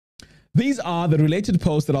These are the related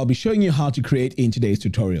posts that I'll be showing you how to create in today's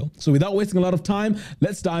tutorial. So without wasting a lot of time,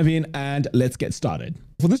 let's dive in and let's get started.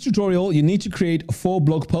 For this tutorial, you need to create 4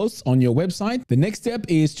 blog posts on your website. The next step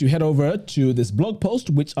is to head over to this blog post,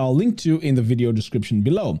 which I'll link to in the video description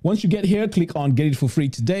below. Once you get here, click on Get It for Free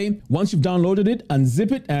Today. Once you've downloaded it,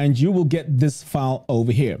 unzip it and you will get this file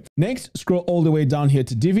over here. Next, scroll all the way down here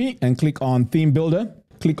to Divi and click on Theme Builder.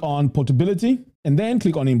 Click on Portability and then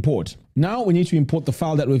click on Import. Now we need to import the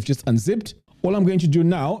file that we've just unzipped. All I'm going to do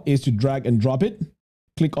now is to drag and drop it.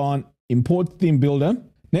 Click on Import Theme Builder.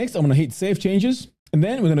 Next, I'm going to hit Save Changes. And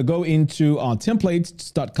then we're going to go into our template to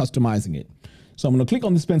start customizing it. So I'm going to click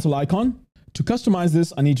on this pencil icon. To customize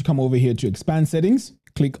this, I need to come over here to Expand Settings.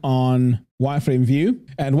 Click on Wireframe View.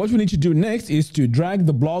 And what we need to do next is to drag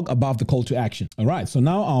the blog above the call to action. All right, so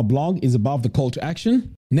now our blog is above the call to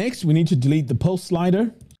action. Next, we need to delete the post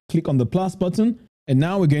slider. Click on the plus button. And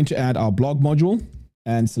now we're going to add our blog module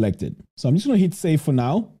and select it. So I'm just going to hit Save for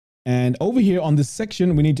now. And over here on this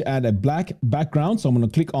section, we need to add a black background. So I'm going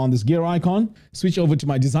to click on this gear icon, switch over to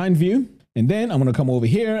my design view. And then I'm going to come over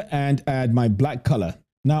here and add my black color.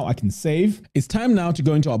 Now I can save. It's time now to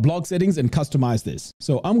go into our blog settings and customize this.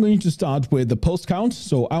 So I'm going to start with the post count.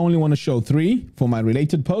 So I only want to show 3 for my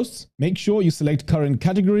related posts. Make sure you select current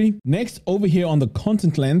category. Next, over here on the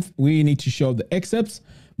content length, we need to show the excerpts,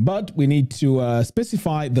 but we need to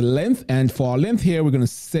specify the length. And for our length here, we're going to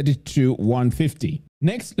set it to 150.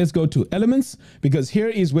 Next, let's go to elements, because here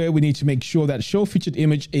is where we need to make sure that show featured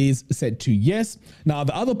image is set to yes. Now,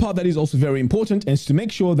 the other part that is also very important is to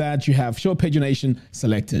make sure that you have show pagination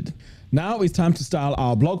selected. Now it's time to style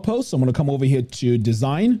our blog post. So I'm going to come over here to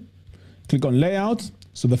design, click on layout.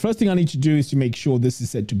 So the first thing I need to do is to make sure this is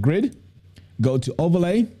set to grid. Go to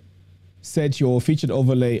overlay, set your featured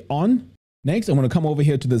overlay on. Next, I'm going to come over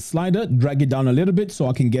here to the slider, drag it down a little bit so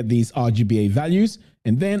I can get these RGBA values.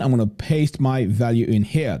 And then I'm going to paste my value in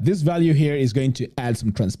here. This value here is going to add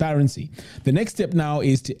some transparency. The next step now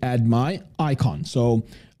is to add my icon. So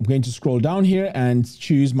I'm going to scroll down here and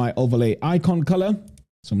choose my overlay icon color.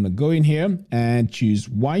 So I'm going to go in here and choose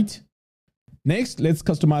white. Next, let's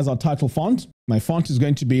customize our title font. My font is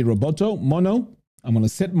going to be Roboto Mono. I'm going to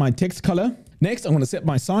set my text color. Next, I'm going to set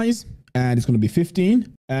my size, and it's going to be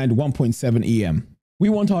 15 and 1.7 EM. We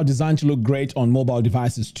want our design to look great on mobile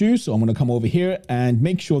devices too. So I'm going to come over here and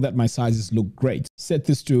make sure that my sizes look great. Set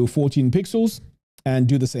this to 14 pixels and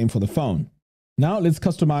do the same for the phone. Now let's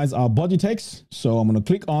customize our body text. So I'm going to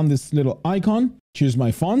click on this little icon, choose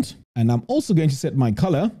my font, and I'm also going to set my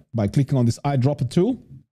color by clicking on this eyedropper tool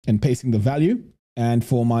and pasting the value. And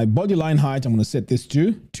for my body line height, I'm going to set this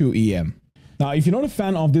to 2 EM. Now, if you're not a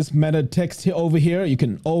fan of this meta text here over here, you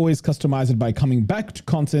can always customize it by coming back to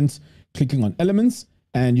content, clicking on elements,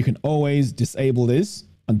 and you can always disable this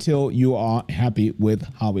until you are happy with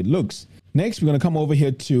how it looks. Next, we're going to come over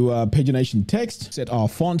here to pagination text, set our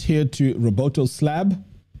font here to Roboto Slab,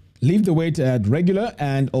 leave the weight at regular,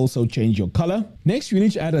 and also change your color. Next, we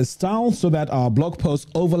need to add a style so that our blog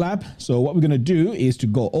posts overlap. So what we're going to do is to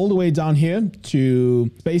go all the way down here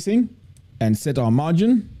to spacing and set our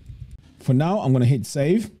margin. For now, I'm going to hit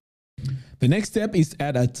save. The next step is to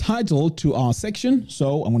add a title to our section.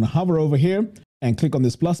 So I'm going to hover over here and click on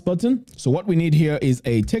this plus button. So what we need here is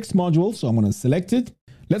a text module. So I'm going to select it.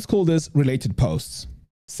 Let's call this related posts.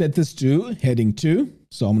 Set this to heading 2.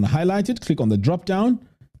 So I'm going to highlight it, click on the drop down,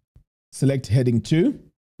 select heading 2.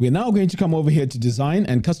 We're now going to come over here to design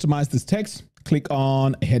and customize this text. Click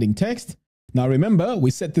on heading text. Now remember,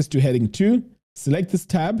 we set this to heading 2. Select this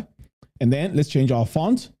tab, and then let's change our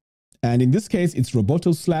font. And in this case, it's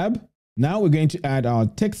Roboto Slab. Now we're going to add our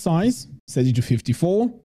text size, set it to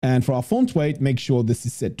 54. And for our font weight, make sure this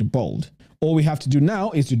is set to bold. All we have to do now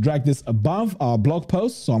is to drag this above our blog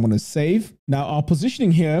post. So I'm going to save. Now our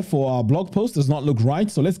positioning here for our blog post does not look right.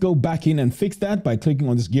 So let's go back in and fix that by clicking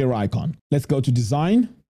on this gear icon. Let's go to design,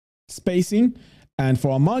 spacing. And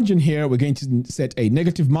for our margin here, we're going to set a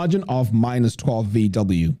negative margin of -12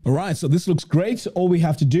 VW. All right, so this looks great. All we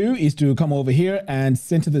have to do is to come over here and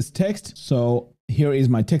center this text. So here is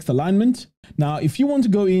my text alignment. Now, if you want to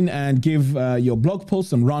go in and give your blog post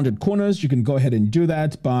some rounded corners, you can go ahead and do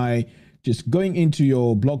that by just going into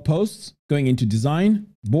your blog posts, going into design,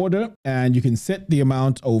 border, and you can set the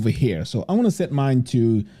amount over here. So I'm going to set mine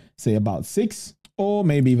to say about 6 or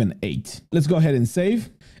maybe even 8. Let's go ahead and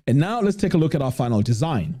save. And now let's take a look at our final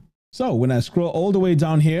design. So when I scroll all the way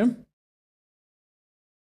down here,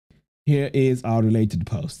 here is our related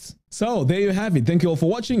posts. So there you have it. Thank you all for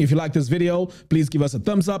watching. If you like this video, please give us a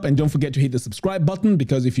thumbs up and don't forget to hit the subscribe button,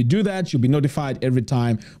 because if you do that, you'll be notified every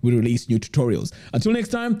time we release new tutorials. Until next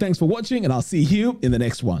time, thanks for watching and I'll see you in the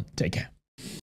next one. Take care.